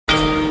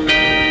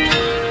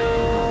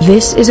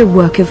This is a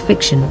work of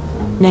fiction.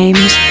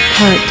 Names,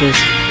 characters,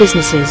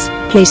 businesses,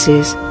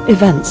 places,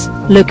 events,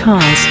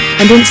 locales,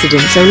 and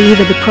incidents are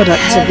either the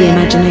products of the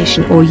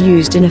imagination or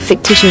used in a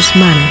fictitious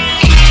manner.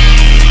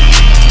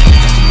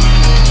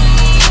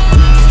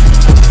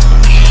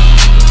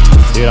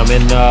 Dude,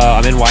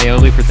 I'm in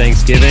Wyoming for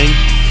Thanksgiving.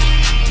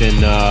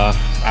 Been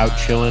out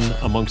chilling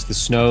amongst the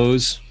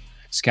snows,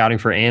 scouting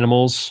for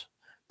animals.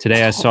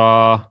 Today I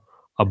saw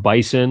a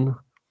bison.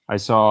 I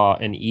saw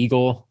an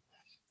eagle.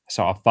 I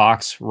saw a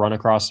fox run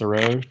across the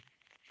road.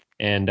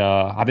 And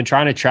I've been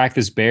trying to track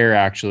this bear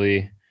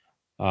actually,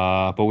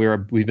 but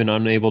we've been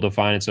unable to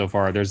find it so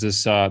far. There's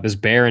this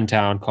bear in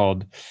town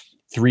called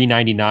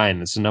 399.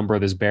 That's the number of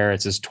this bear.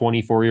 It's this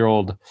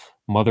 24-year-old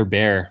mother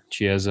bear.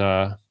 She has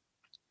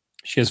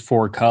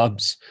 4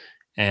 cubs,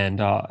 and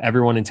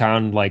everyone in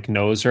town like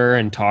knows her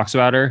and talks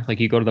about her. Like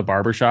you go to the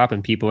barbershop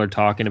and people are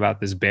talking about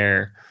this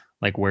bear,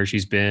 like where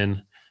she's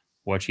been,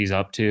 what she's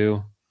up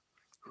to.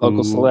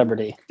 Local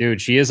celebrity.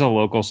 Dude, she is a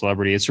local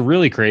celebrity. It's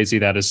really crazy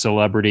that a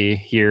celebrity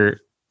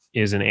here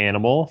is an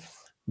animal.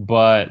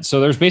 But so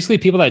there's basically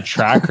people that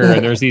track her,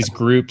 and there's these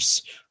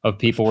groups of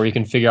people where you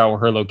can figure out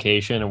her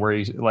location and where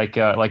you like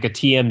a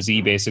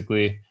TMZ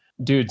basically.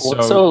 Dude,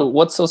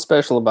 what's so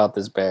special about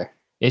this bear?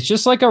 It's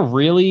just like a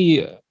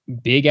really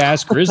big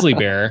ass grizzly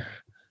bear,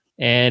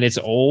 and it's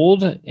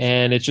old,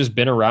 and it's just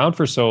been around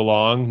for so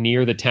long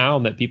near the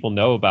town that people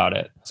know about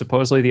it.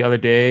 Supposedly the other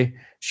day,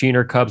 she and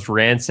her cubs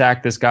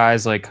ransacked this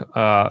guy's like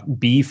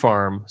bee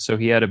farm. So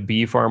he had a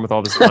bee farm with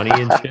all this honey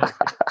and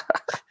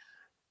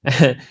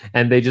shit.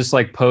 And they just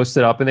like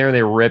posted up in there and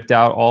they ripped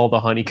out all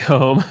the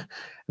honeycomb and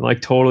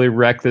like totally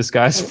wrecked this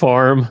guy's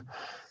farm.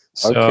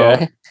 So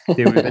okay.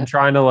 Dude, we've been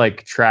trying to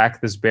like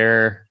track this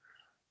bear,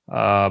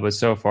 but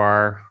so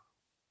far,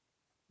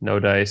 no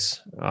dice.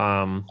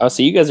 So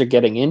you guys are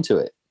getting into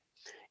it.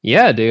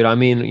 Yeah, dude. I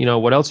mean,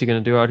 what else are you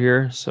going to do out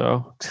here?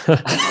 So,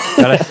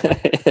 where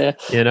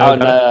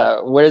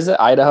is it?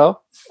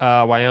 Idaho?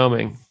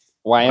 Wyoming.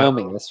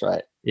 Wyoming, that's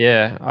right.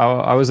 Yeah,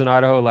 I was in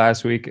Idaho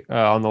last week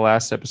on the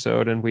last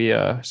episode, and we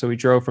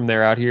drove from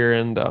there out here,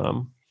 and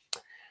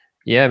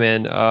yeah,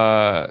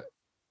 man.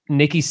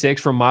 Nikki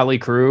Sixx from Motley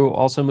Crue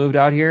also moved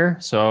out here,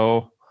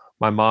 so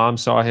my mom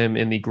saw him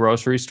in the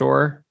grocery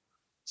store.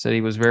 Said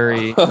he was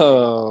very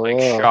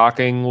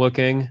shocking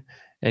looking,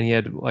 and he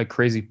had like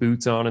crazy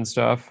boots on and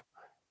stuff.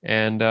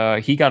 And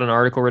he got an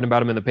article written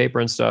about him in the paper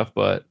and stuff.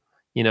 But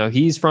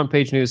he's front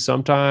page news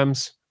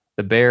sometimes.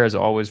 The bear is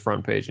always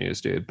front page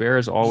news, dude. Bear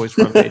is always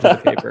front page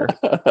of the paper.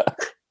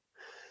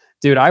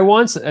 Dude,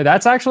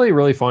 that's actually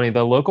really funny.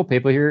 The local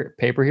paper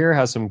here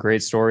has some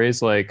great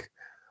stories. Like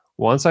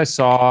once I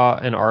saw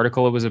an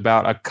article, it was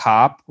about a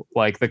cop,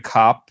 like the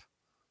cop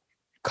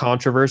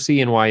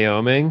controversy in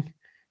Wyoming.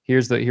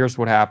 Here's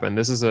what happened.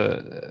 This is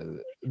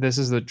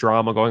the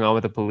drama going on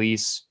with the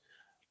police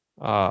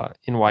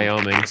in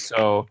Wyoming.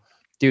 So,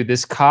 dude,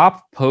 this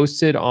cop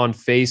posted on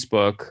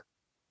Facebook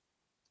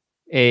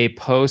a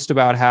post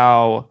about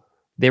how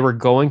they were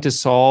going to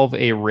solve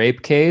a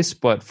rape case,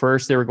 but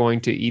first they were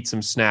going to eat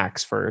some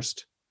snacks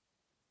first.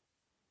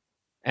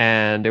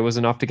 And it was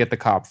enough to get the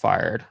cop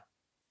fired.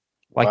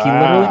 Like He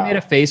literally made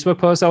a Facebook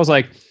post. I was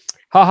like,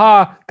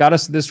 haha, got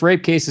us. This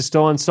rape case is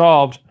still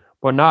unsolved.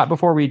 But not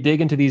before we dig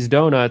into these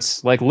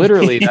donuts. Like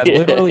literally, that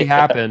literally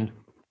happened.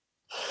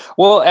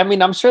 Well, I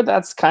mean, I'm sure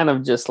that's kind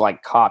of just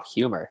like cop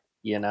humor,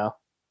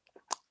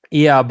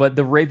 Yeah, but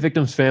the rape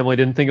victim's family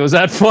didn't think it was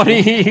that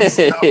funny.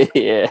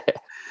 Yeah.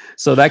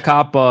 So that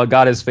cop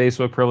got his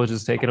Facebook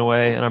privileges taken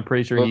away, and I'm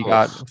pretty sure he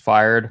got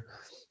fired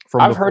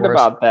from I've heard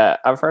about that,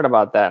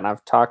 and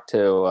I've talked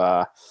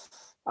to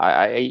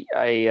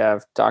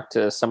I've talked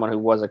to someone who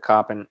was a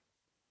cop, and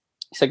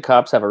he said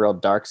cops have a real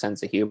dark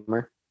sense of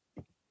humor.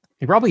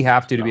 You probably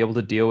have to be able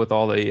to deal with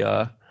all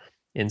the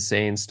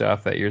insane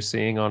stuff that you're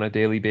seeing on a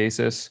daily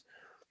basis.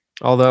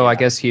 Although I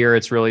guess here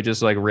it's really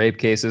just like rape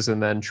cases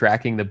and then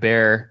tracking the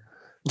bear,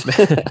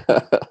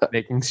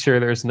 making sure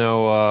there's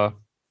no,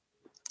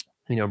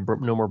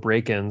 no more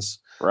break-ins.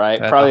 Right.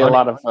 Probably a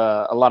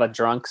lot of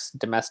drunks,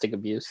 domestic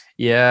abuse.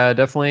 Yeah,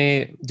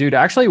 definitely. Dude,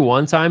 actually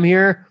one time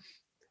here,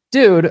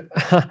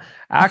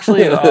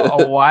 actually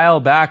a while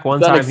back,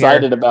 one time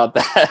excited here, about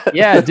that.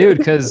 Yeah, dude,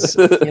 because,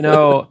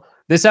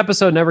 this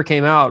episode never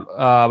came out,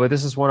 but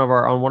this is one of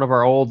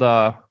our old,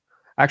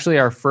 actually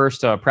our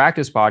first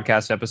practice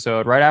podcast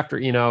episode. Right after,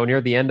 near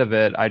the end of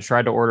it, I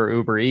tried to order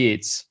Uber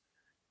Eats,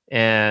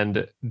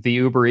 and the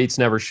Uber Eats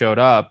never showed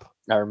up.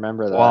 I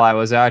remember that while I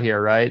was out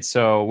here, right?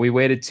 So we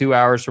waited 2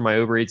 hours for my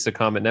Uber Eats to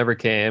come. It never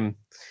came,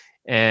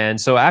 and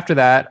so after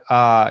that,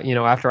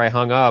 after I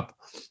hung up,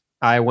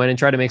 I went and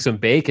tried to make some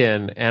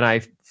bacon, and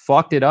I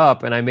fucked it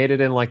up, and I made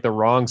it in like the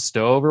wrong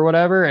stove or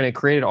whatever, and it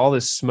created all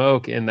this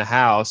smoke in the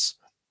house.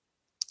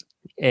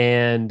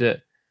 And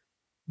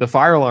the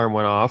fire alarm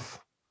went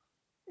off,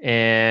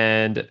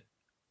 and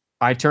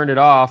I turned it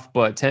off,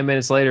 but 10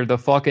 minutes later, the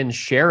fucking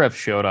sheriff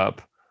showed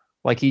up.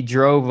 Like he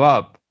drove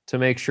up to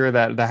make sure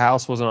that the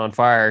house wasn't on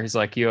fire. He's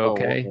like, "You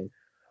okay?"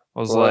 I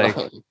was like,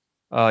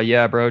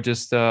 yeah, bro,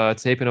 just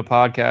taping a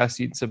podcast,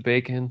 eating some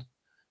bacon.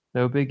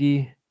 No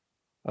biggie.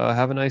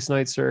 Have a nice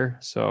night, sir.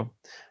 So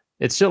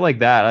it's shit like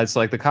that. It's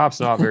like the cop's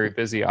not very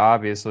busy,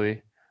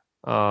 obviously.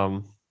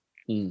 But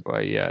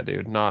yeah,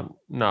 dude, not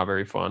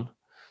very fun.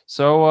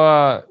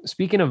 So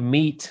speaking of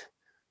meat,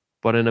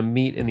 but in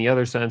the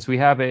other sense, we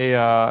have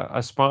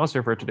a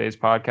sponsor for today's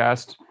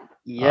podcast.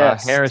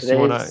 Yes, Harris,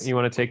 you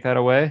wanna take that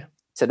away?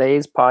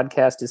 Today's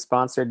podcast is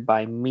sponsored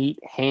by Meet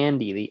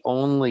Handy, the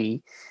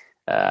only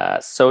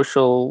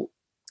social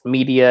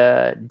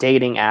media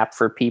dating app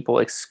for people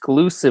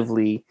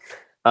exclusively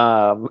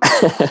on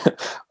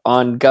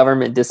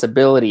government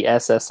disability,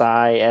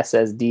 SSI,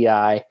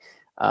 SSDI.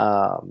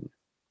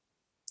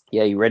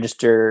 You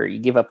register, you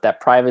give up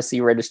that privacy,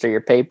 register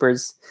your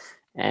papers,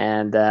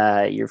 and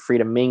you're free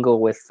to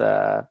mingle with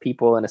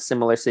people in a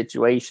similar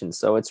situation.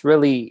 So it's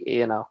really,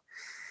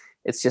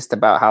 it's just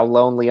about how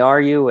lonely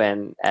are you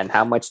and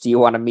how much do you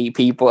want to meet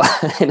people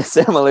in a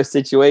similar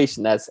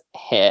situation. That's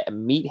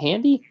Meet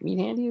Handy. Meet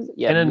Handy.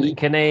 Yeah.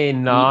 Can a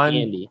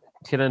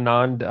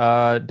non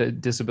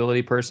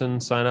disability person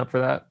sign up for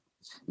that?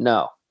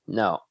 No.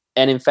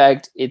 And in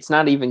fact, it's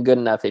not even good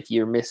enough if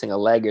you're missing a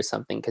leg or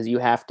something, because you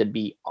have to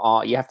be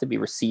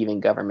receiving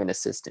government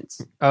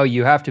assistance. Oh,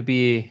 you have to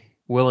be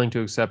willing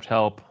to accept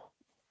help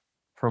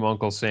from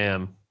Uncle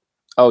Sam.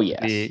 Oh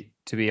yes.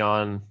 To be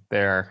on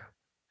there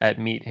at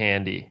Meet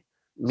Handy.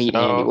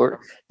 Handy.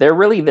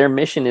 Their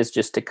mission is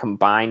just to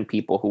combine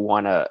people who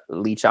want to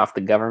leech off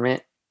the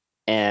government,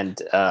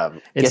 and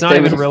it's not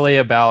even really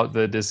about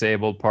the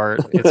disabled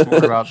part. It's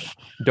more about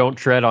don't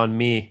tread on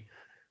me.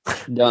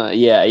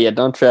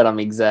 Don't tread on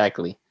me,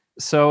 exactly.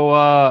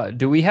 So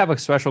do we have a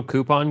special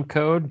coupon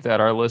code that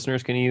our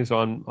listeners can use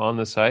on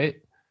the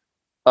site?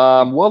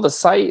 Well, the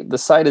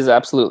site is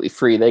absolutely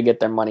free. They get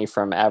their money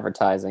from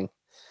advertising.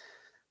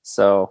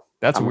 So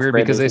that's weird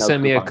because they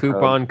sent me a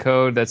coupon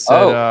code that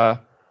said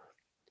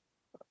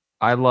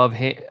I love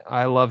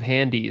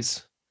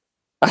handies.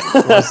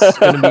 It's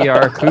going to be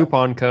our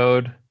coupon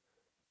code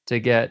to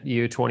get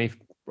you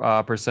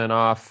 20%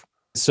 off.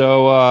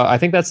 So I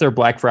think that's their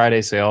Black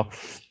Friday sale.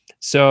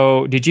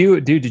 So did you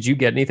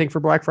get anything for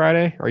Black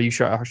Friday? Are you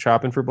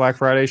shopping for Black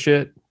Friday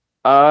shit?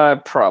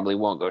 Probably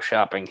won't go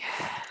shopping.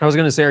 I was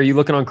going to say, are you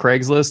looking on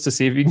Craigslist to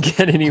see if you can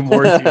get any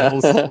more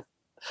deals?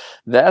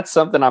 That's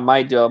something I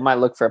might do. I might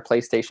look for a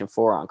PlayStation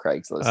 4 on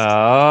Craigslist.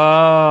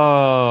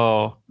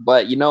 Oh.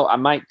 But, I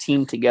might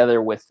team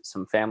together with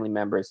some family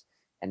members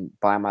and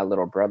buy my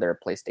little brother a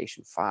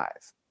PlayStation 5.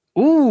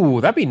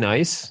 Ooh, that'd be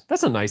nice.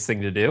 That's a nice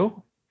thing to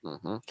do.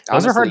 Mm-hmm.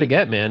 Those are hard to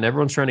get, man.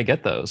 Everyone's trying to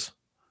get those.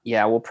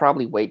 Yeah, we'll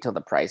probably wait till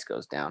the price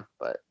goes down.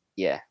 But,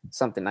 yeah,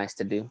 something nice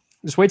to do.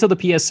 Just wait till the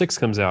PS6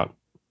 comes out.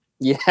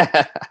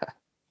 Yeah.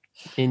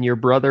 And your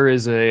brother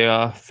is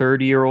a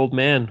 30-year-old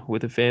man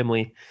with a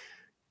family.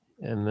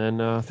 And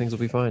then things will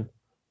be fine.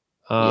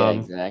 Yeah,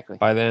 exactly.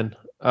 By then.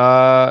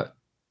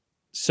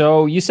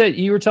 So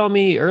you were telling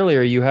me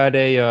earlier you had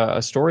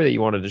a story that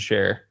you wanted to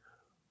share.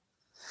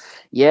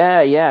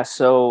 Yeah.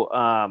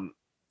 So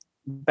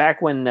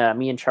back when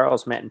me and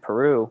Charles met in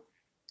Peru,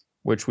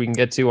 which we can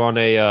get to on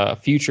a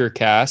future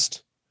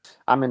cast.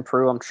 I'm in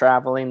Peru. I'm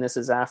traveling. This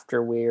is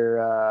after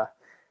we're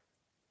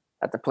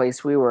at the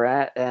place we were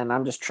at, and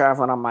I'm just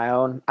traveling on my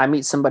own. I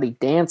meet somebody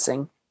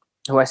dancing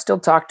who I still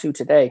talk to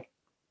today.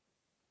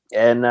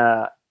 And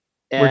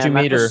where'd you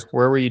meet her?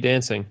 Where were you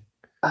dancing?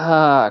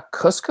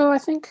 Cusco, I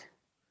think.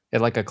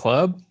 At like a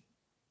club?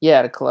 Yeah,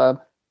 at a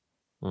club.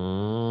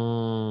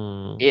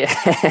 Yeah.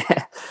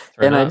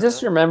 And I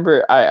just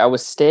remember I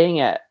was staying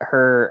at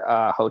her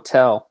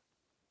hotel.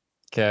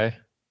 Okay.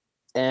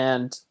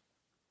 And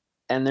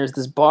there's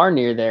this bar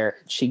near there.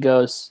 She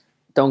goes,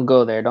 don't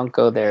go there.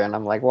 And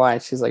I'm like, why?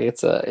 She's like,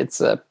 it's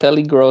a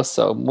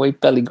peligroso, muy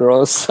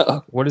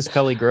peligroso. What is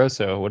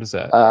peligroso? What is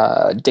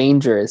that?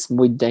 Dangerous,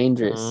 muy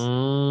dangerous.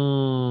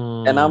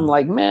 And I'm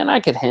like, man, I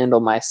could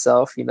handle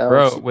myself,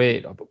 Bro,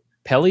 wait.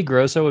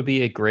 Peligroso would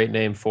be a great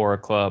name for a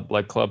club,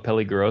 like Club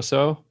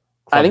Peligroso.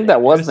 I think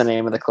that was the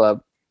name of the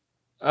club.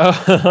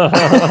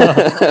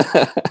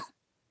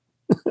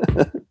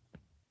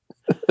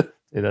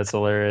 Dude, that's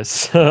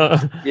hilarious.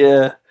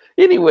 Yeah.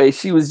 Anyway,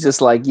 she was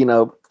just like,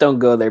 don't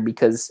go there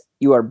because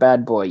you are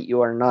bad boy.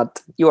 You are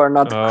not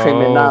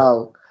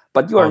criminal,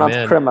 but you are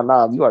not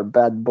criminal. You are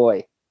bad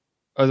boy.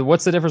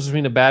 What's the difference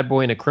between a bad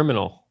boy and a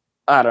criminal?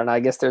 I don't know. I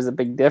guess there's a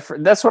big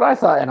difference. That's what I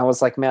thought. And I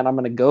was like, man, I'm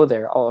going to go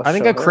there. I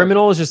think a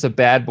criminal is just a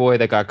bad boy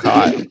that got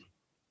caught.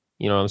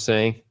 You know what I'm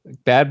saying?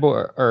 Bad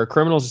boy or a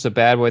criminal is just a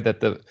bad boy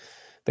that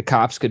the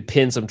cops could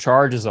pin some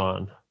charges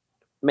on.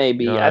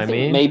 Maybe. I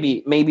think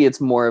maybe it's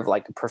more of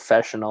like a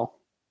professional.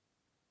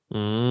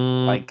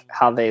 Like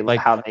how they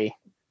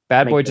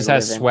bad boy just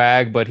has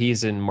swag, but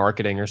he's in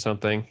marketing or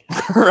something.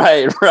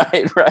 right,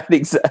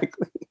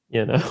 exactly.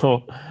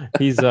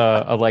 He's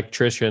a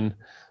electrician.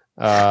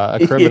 A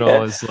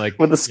criminal is like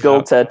with a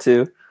skull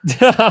tattoo.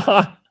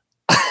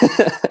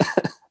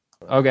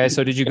 Okay,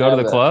 so did you go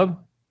to the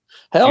club?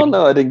 Hell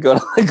no, I didn't go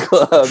to the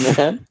club,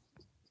 man.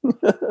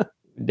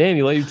 Damn,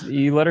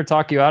 you let her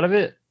talk you out of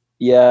it?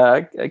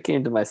 Yeah, I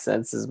came to my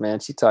senses, man.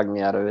 She talked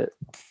me out of it.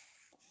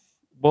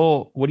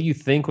 Well, what do you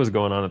think was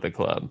going on at the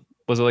club?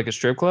 Was it like a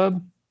strip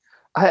club?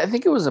 I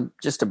think it was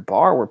just a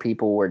bar where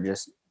people were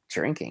just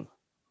drinking.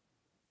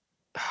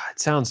 It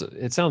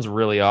sounds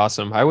really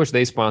awesome. I wish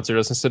they sponsored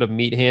us instead of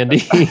Meat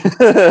Handy.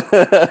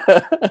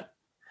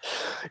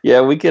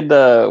 Yeah, we could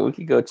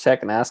go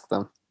check and ask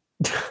them.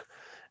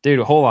 Dude,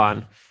 hold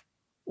on.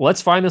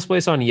 Let's find this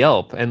place on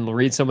Yelp and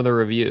read some of the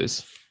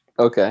reviews.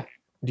 Okay.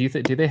 Do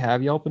they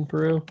have Yelp in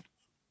Peru?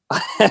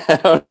 I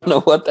don't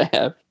know what they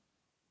have.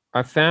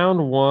 I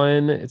found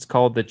one. It's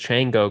called the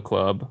Chango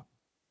Club.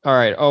 All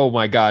right. Oh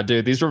my God,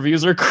 dude. These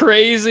reviews are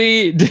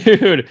crazy,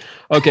 dude.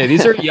 Okay.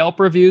 These are Yelp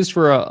reviews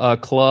for a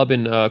club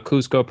in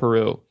Cusco,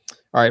 Peru. All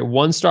right.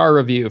 1-star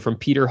review from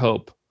Peter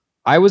Hope.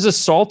 I was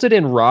assaulted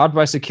and robbed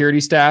by security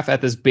staff at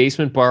this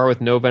basement bar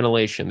with no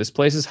ventilation. This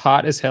place is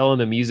hot as hell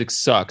and the music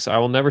sucks. I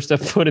will never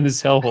step foot in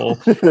this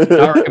hellhole. Do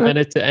not recommend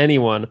it to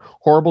anyone.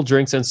 Horrible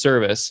drinks and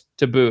service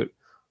to boot.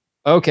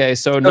 Okay,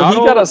 so he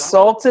got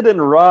assaulted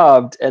and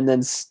robbed and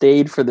then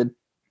stayed for the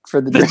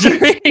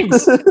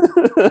drinks.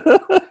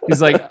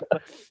 He's like,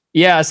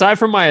 yeah, aside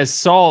from my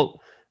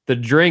assault, the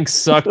drinks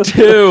suck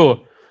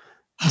too.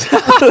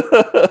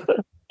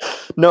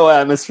 No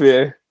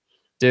atmosphere.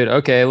 Dude,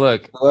 okay,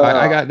 look.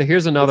 Wow.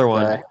 Here's another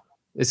one.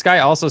 This guy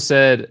also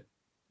said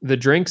the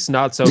drink's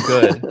not so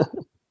good.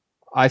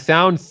 I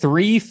found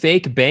 3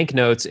 fake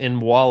banknotes in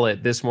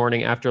wallet this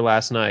morning after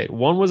last night.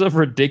 One was of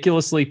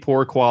ridiculously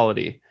poor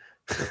quality.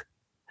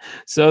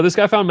 So this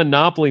guy found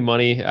Monopoly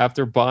money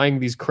after buying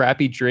these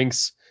crappy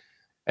drinks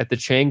at the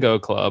Chango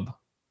Club.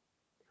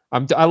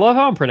 I love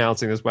how I'm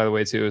pronouncing this, by the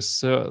way, too. It's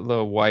so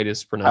the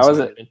whitest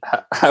pronunciation.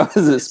 How is it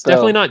spelled? It's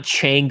definitely not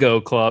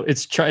Chango Club.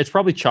 It's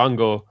probably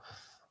Chango.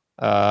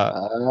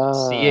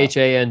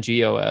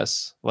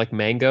 Changos, like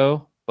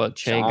mango, but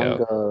Chango.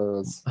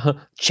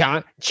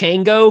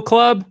 Chango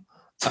Club.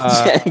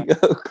 Django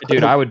Club.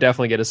 Dude, I would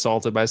definitely get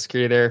assaulted by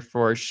security there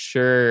for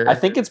sure. I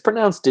think it's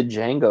pronounced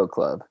Django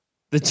Club.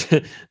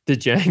 The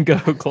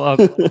Django Club.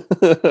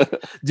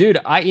 Dude,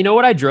 you know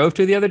what I drove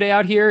to the other day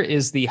out here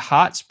is the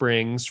hot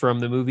springs from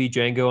the movie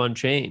Django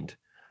Unchained,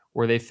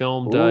 where they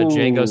filmed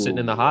Django sitting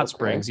in the hot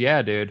springs.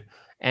 Yeah, dude.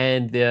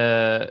 And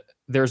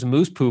there's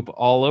moose poop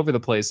all over the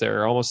place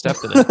there. I almost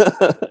stepped in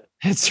it.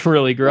 It's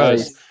really gross.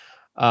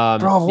 Nice.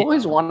 Bro, I've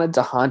always wanted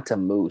to hunt a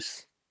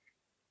moose.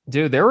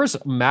 Dude, there was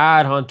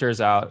mad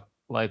hunters out.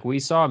 Like, we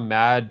saw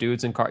mad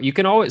dudes in cars. You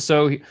can always...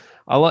 So,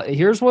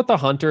 here's what the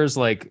hunters,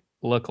 like,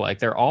 look like.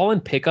 They're all in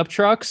pickup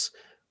trucks.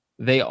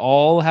 They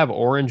all have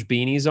orange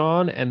beanies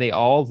on, and they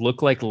all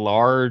look like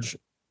large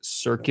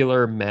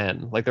circular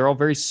men. Like, they're all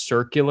very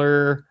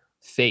circular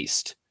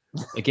faced.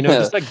 Like, you know,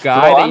 just a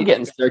guy. Bro, I'm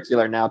getting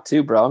circular now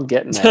too, bro. I'm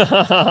getting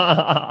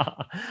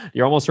that.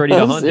 You're almost ready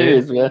to hunt,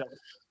 serious, dude. Man.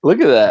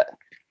 Look at that.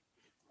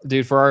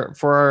 Dude, for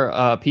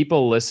our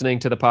people listening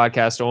to the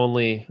podcast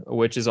only,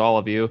 which is all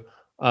of you,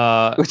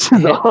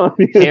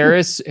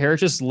 Harris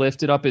just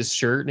lifted up his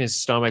shirt and his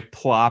stomach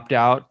plopped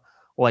out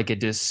like a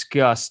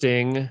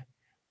disgusting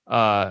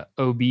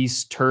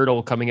obese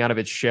turtle coming out of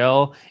its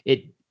shell.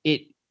 It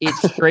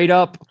straight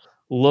up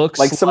looks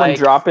like someone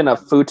dropping a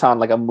futon,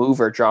 like a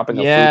mover dropping a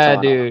futon. Yeah,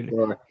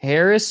 dude.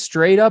 Harris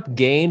straight up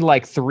gained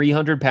like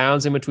 300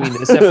 pounds in between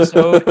this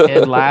episode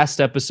and last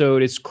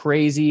episode. It's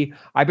crazy.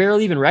 I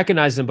barely even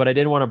recognized him, but I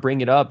didn't want to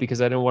bring it up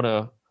because I didn't want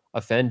to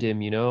offend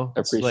him, you know? I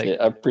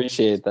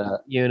appreciate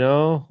that. You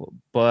know?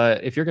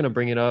 But if you're going to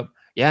bring it up,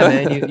 yeah,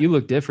 man, you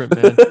look different,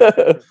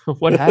 man.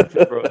 What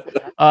happened, bro?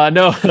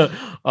 No,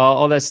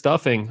 all that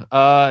stuffing.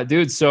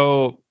 Dude,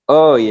 so...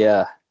 Oh,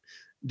 yeah.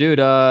 Dude,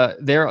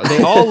 they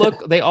all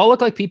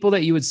look like people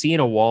that you would see in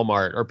a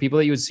Walmart or people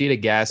that you would see at a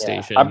gas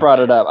station. I brought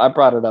it up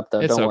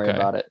though. Don't worry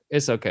about it.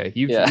 It's okay.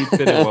 You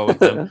fit in well with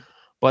them.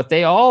 But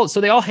they all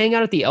hang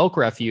out at the elk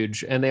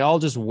refuge and they all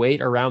just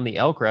wait around the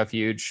elk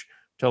refuge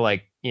to,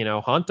 like, you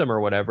know, hunt them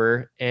or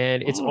whatever.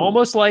 And it's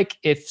almost like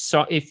if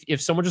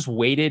someone just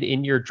waited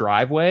in your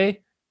driveway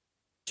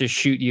to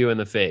shoot you in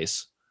the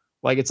face.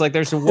 Like, it's like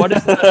there's what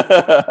if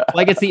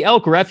like it's the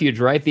elk refuge,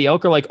 right? The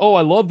elk are like, oh,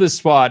 I love this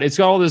spot. It's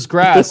got all this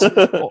grass.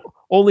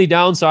 Only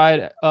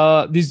downside,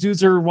 these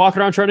dudes are walking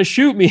around trying to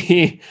shoot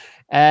me.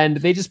 And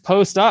they just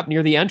post up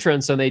near the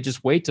entrance and they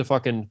just wait to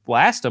fucking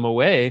blast them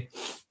away.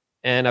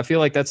 And I feel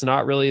like that's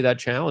not really that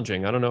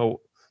challenging. I don't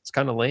know. It's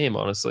kind of lame,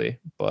 honestly.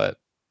 But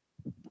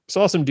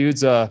saw some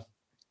dudes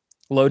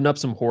loading up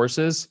some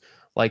horses.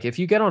 Like, if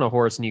you get on a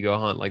horse and you go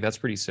hunt, like, that's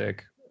pretty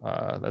sick.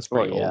 That's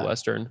pretty old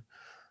Western,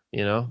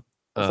 you know?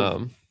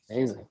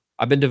 Amazing.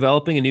 I've been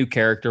developing a new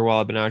character while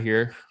I've been out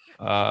here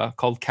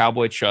called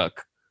Cowboy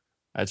Chuck.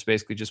 That's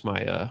basically just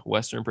my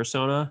Western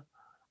persona.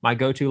 My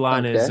go-to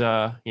line is,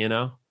 you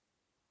know,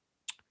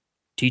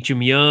 teach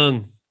 'em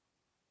young,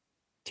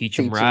 teach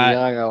 'em right.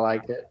 Young, I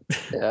like it.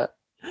 Yeah.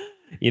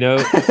 You know,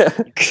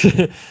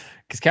 because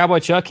Cowboy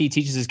Chuck, he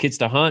teaches his kids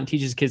to hunt,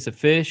 teaches his kids to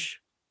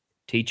fish,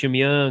 teach 'em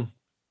young,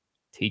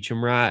 teach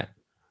 'em right.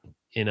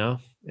 You know,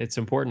 it's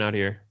important out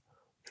here.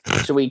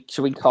 Should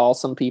we call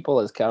some people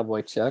as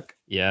Cowboy Chuck?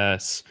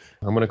 Yes.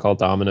 I'm going to call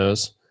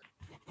Dominos.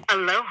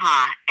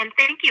 Aloha, and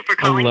thank you for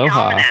calling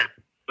Dominos.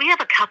 We have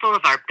a couple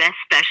of our best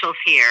specials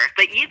here,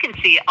 but you can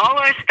see all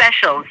our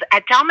specials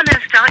at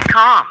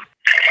Dominos.com.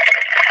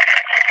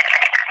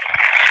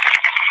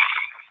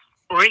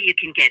 Or you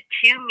can get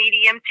 2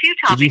 medium, 2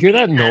 topping. Did you hear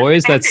that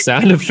noise? That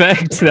sound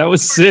effect? That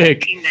was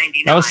sick.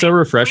 That was so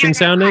refreshing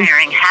sounding.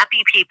 Hiring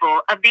happy people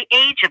of the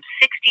age of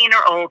 16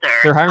 or older.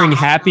 They're hiring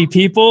happy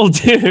people,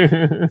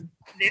 dude.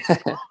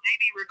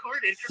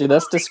 Dude,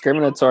 that's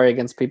discriminatory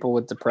against people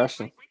with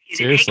depression.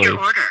 Seriously.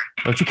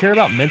 Don't you care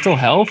about mental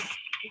health?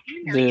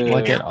 Dude,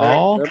 like at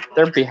all?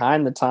 They're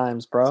behind the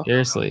times, bro.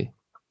 Seriously.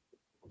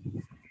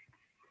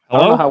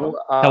 Hello?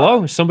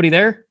 Hello? Is somebody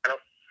there? Hello.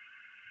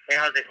 Hey,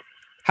 how's it?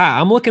 Hi,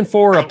 I'm looking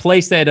for a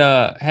place that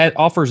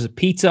offers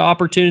pizza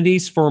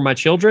opportunities for my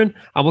children.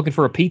 I'm looking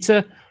for a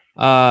pizza.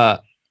 I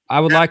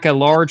would like a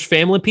large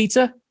family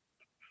pizza.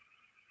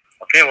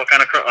 Okay, what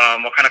kind of crust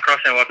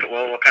and what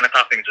kind of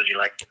toppings would you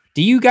like?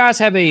 Do you guys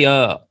have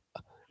a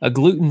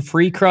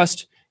gluten-free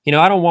crust? You know,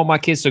 I don't want my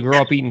kids to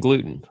grow up eating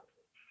gluten.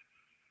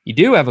 You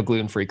do have a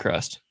gluten-free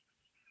crust.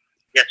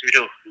 Yes, we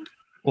do.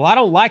 Well, I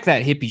don't like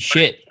that hippie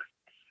shit.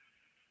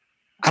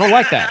 I don't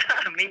like that.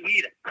 Me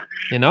either.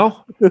 You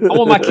know? I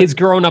want my kids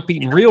growing up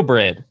eating real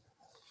bread.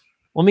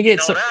 Let me get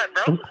some.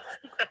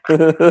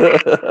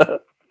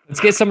 Let's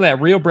get some of that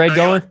real bread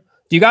going.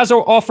 Do you guys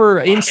offer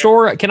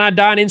in-store? Can I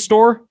dine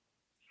in-store?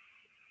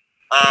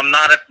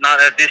 Not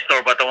at this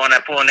store, but the one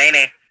at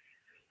Punene.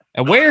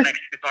 At where?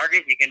 Next to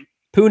Target, you can.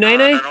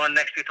 Punene? The one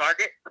next to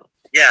Target.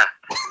 Yeah,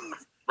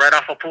 right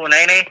off of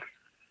Punene,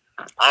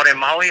 out in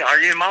Maui. Are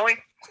you in Maui?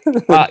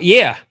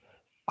 Yeah.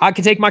 I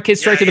can take my kids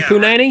straight to the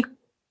Punene,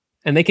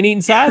 and they can eat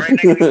inside. Yeah, right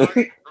next to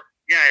Target.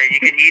 Yeah, you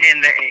can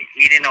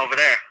eat in over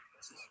there.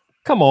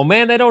 Come on,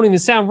 man. They don't even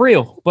sound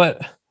real, but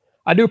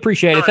I do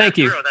appreciate it. Thank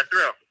you. That's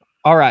real.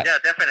 All right. Yeah,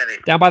 definitely.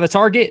 Down by the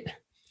Target?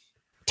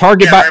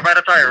 Target right by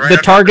the Target. Right the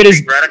Target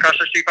is right across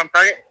the street from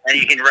Target, and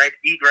you can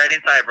eat right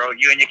inside, bro.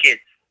 You and your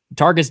kids.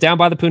 Target's down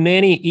by the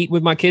Punani. Eat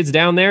with my kids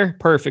down there.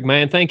 Perfect,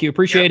 man. Thank you.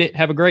 Appreciate it.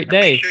 Have a great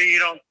day. Make sure you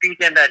don't feed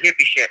them that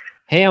hippie shit.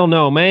 Hell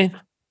no, man.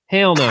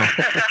 Hell no.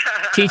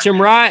 Teach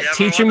them right.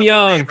 Teach them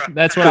young.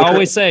 That's what I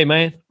always say,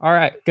 man. All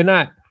right. Good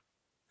night.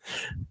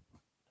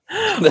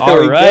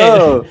 All right.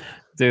 Go.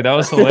 Dude, that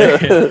was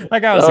hilarious.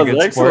 That guy was a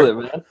good sport.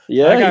 Man.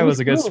 Yeah, that guy was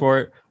a good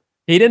sport.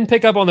 He didn't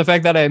pick up on the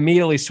fact that I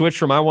immediately switched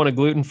from I want a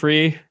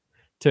gluten-free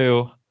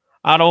to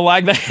I don't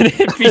like that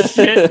hippie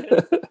shit.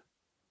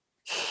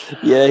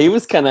 Yeah, he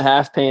was kind of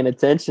half paying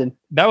attention.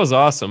 That was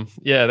awesome.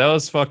 Yeah, that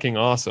was fucking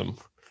awesome.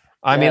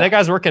 I mean, that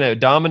guy's working at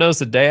Dominos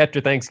the day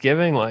after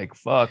Thanksgiving. Like,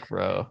 fuck,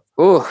 bro.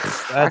 Ooh,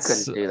 I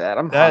couldn't do that.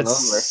 That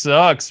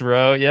sucks,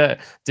 bro. Yeah,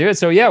 dude.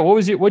 So yeah,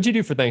 what'd you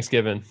do for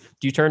Thanksgiving?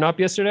 Did you turn up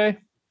yesterday?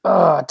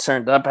 Oh, I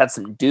turned up. Had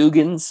some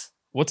Dugans.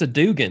 What's a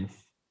Dugan?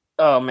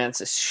 Oh man,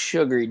 it's a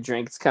sugary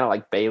drink. It's kind of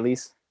like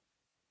Bailey's.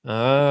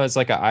 It's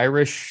like an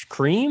Irish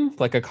cream,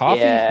 like a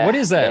coffee. Yeah, what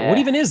is that? Yeah. What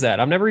even is that?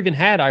 I've never even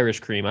had Irish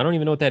cream. I don't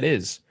even know what that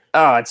is.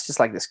 Oh, it's just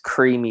like this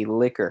creamy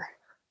liquor.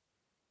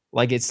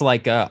 Like it's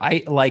like a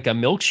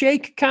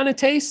milkshake kind of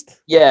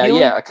taste. Yeah,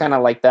 yeah, kind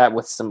of like that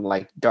with some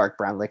like dark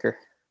brown liquor.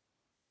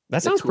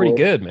 That sounds pretty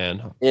good,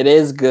 man. It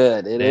is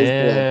good. It is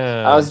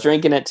good. I was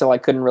drinking it till I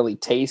couldn't really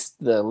taste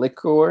the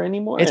liquor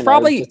anymore. It's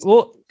probably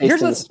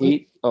here's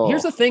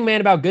the thing, man,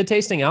 about good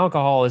tasting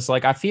alcohol is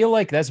like I feel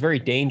like that's very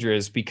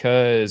dangerous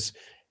because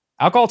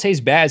alcohol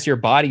tastes bad, so your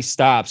body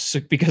stops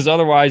because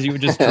otherwise you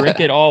would just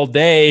drink it all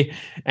day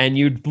and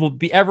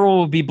everyone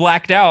would be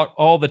blacked out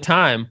all the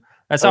time.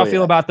 That's how I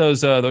feel about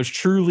those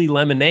Truly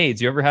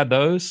lemonades. You ever had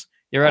those?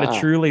 You ever had a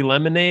Truly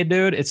lemonade,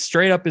 dude? It's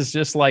straight up is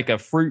just like a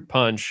fruit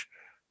punch.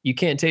 You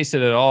can't taste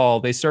it at all.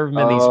 They serve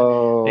them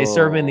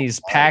in these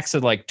packs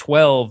of like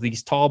 12,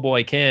 these tall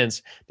boy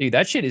cans. Dude,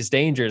 that shit is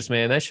dangerous,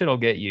 man. That shit'll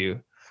get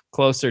you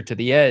closer to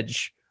the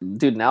edge.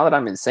 Dude, now that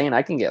I'm insane,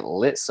 I can get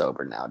lit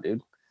sober now,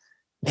 dude.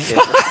 if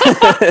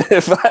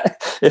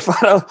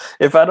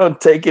I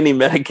don't take any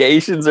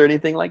medications or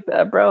anything like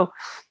that, bro.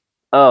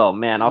 Oh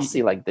man, I'll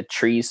see like the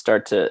tree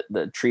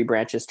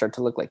branches start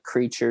to look like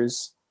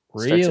creatures.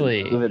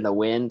 Really? Move in the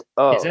wind.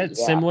 Oh, is that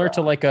similar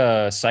to like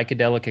a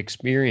psychedelic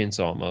experience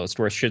almost,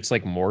 where shit's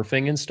like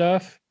morphing and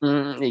stuff?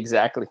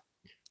 Exactly.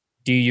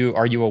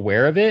 Are you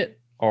aware of it,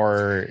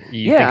 or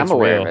you think it's I'm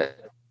aware real? of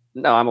it.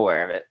 No, I'm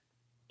aware of it.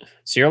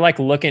 So you're like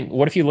looking.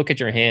 What if you look at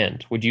your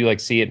hand? Would you like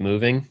see it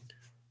moving?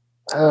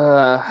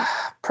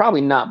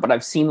 Probably not. But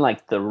I've seen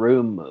like the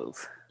room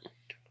move.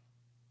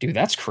 Dude,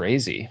 that's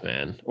crazy,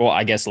 man. Well,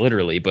 I guess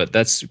literally, but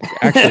that's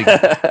actually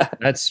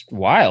that's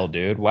wild,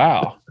 dude.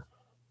 Wow.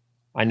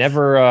 I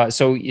never.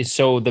 So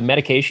the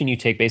medication you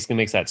take basically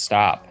makes that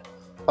stop.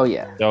 Oh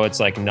yeah. So it's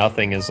like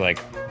nothing is like,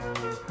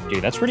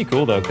 dude. That's pretty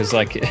cool though, because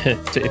like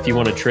if you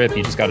want to trip,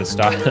 you just got to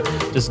stop.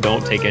 Just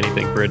don't take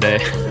anything for a day.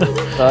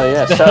 Oh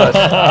yeah. Shout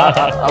out.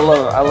 I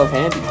love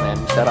Handy's, man.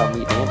 Shout out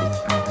Meet Handy.